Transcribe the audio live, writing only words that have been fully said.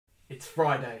It's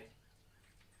Friday,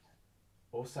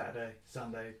 or Saturday,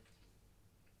 Sunday,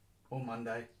 or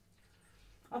Monday.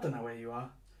 I don't know where you are,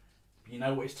 but you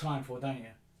know what it's time for, don't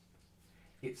you?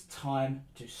 It's time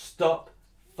to stop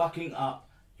fucking up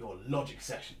your logic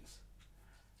sessions.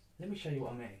 Let me show you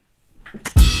what I mean.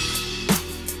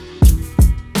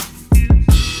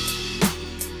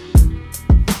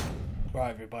 Right,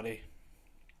 everybody.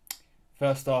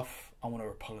 First off, I want to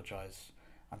apologise.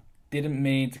 I didn't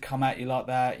mean to come at you like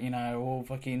that, you know, all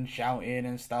fucking shouting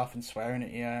and stuff and swearing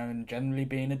at you and generally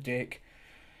being a dick.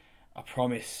 I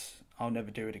promise I'll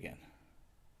never do it again.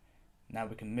 Now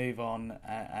we can move on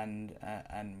and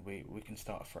we can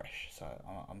start afresh. So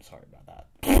I'm sorry about that.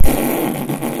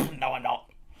 No, I'm not.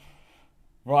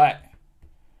 Right.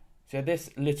 So this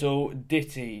little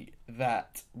ditty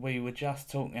that we were just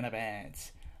talking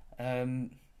about.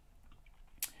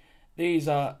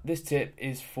 This tip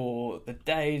is for the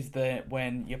days that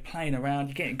when you're playing around,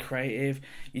 you're getting creative,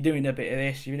 you're doing a bit of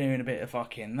this, you're doing a bit of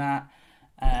fucking that,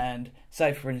 and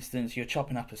say for instance you're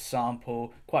chopping up a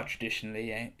sample quite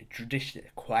traditionally,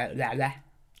 quite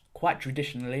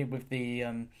traditionally with the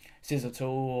scissor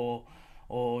tool,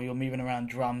 or you're moving around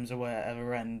drums or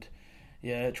whatever, and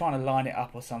you're trying to line it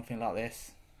up or something like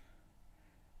this,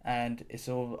 and it's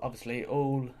all obviously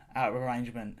all out of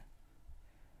arrangement.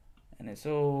 And it's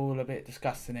all a bit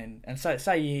disgusting. And so,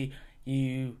 say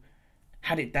you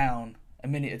had it down a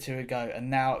minute or two ago,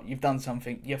 and now you've done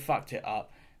something, you fucked it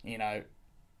up. You know,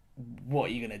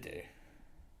 what are you gonna do?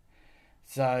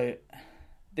 So,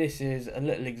 this is a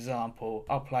little example.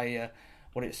 I'll play you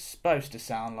what it's supposed to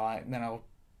sound like, and then I'll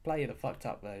play you the fucked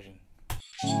up version.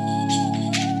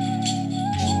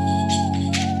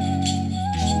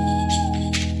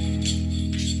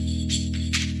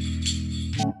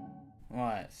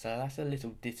 Right, so that's a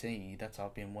little ditty that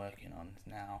I've been working on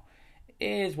now.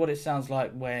 Here's what it sounds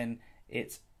like when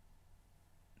it's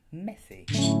messy.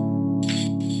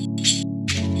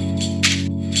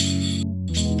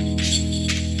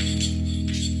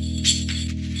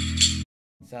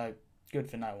 So,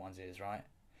 good for no one's ears, right?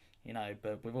 You know,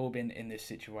 but we've all been in this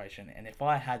situation, and if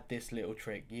I had this little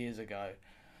trick years ago,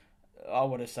 I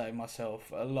would have saved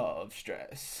myself a lot of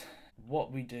stress.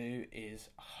 What we do is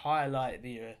highlight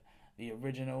the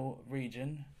original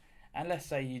region, and let's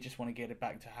say you just want to get it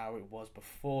back to how it was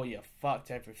before you fucked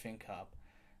everything up.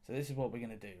 So this is what we're going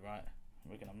to do, right?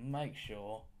 We're going to make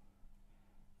sure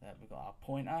that we've got our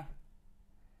pointer,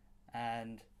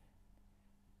 and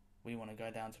we want to go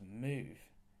down to move,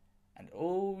 and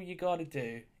all you got to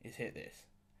do is hit this,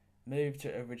 move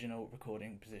to original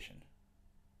recording position.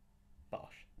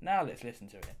 Bosh. Now let's listen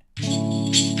to it.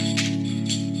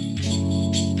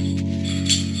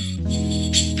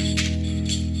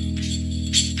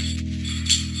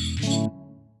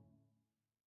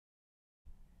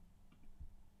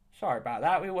 Sorry about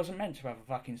that, we wasn't meant to have a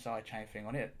fucking sidechain thing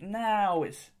on it. Now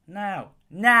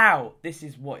this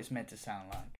is what it's meant to sound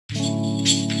like.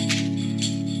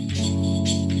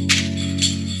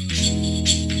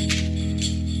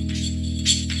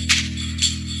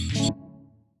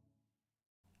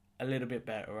 A little bit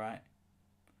better, right?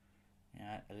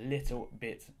 Yeah, a little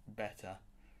bit better.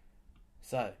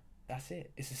 So, that's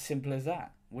it. It's as simple as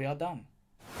that. We are done.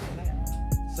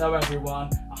 So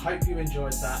everyone, I hope you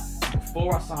enjoyed that.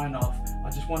 Before I sign off, I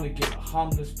just want to give a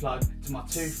harmless plug to my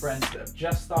two friends that have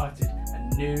just started a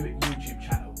new YouTube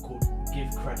channel called Give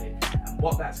Credit. And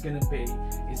what that's going to be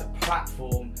is a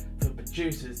platform for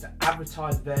producers to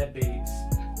advertise their beats,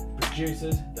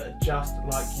 producers that are just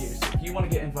like you. So if you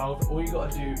want to get involved, all you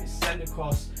got to do is send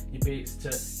across your beats to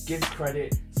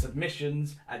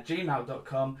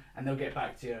givecreditsubmissions@gmail.com, and they'll get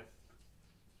back to you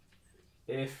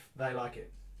if they like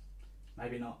it.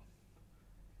 Maybe not.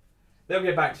 They'll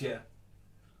get back to you.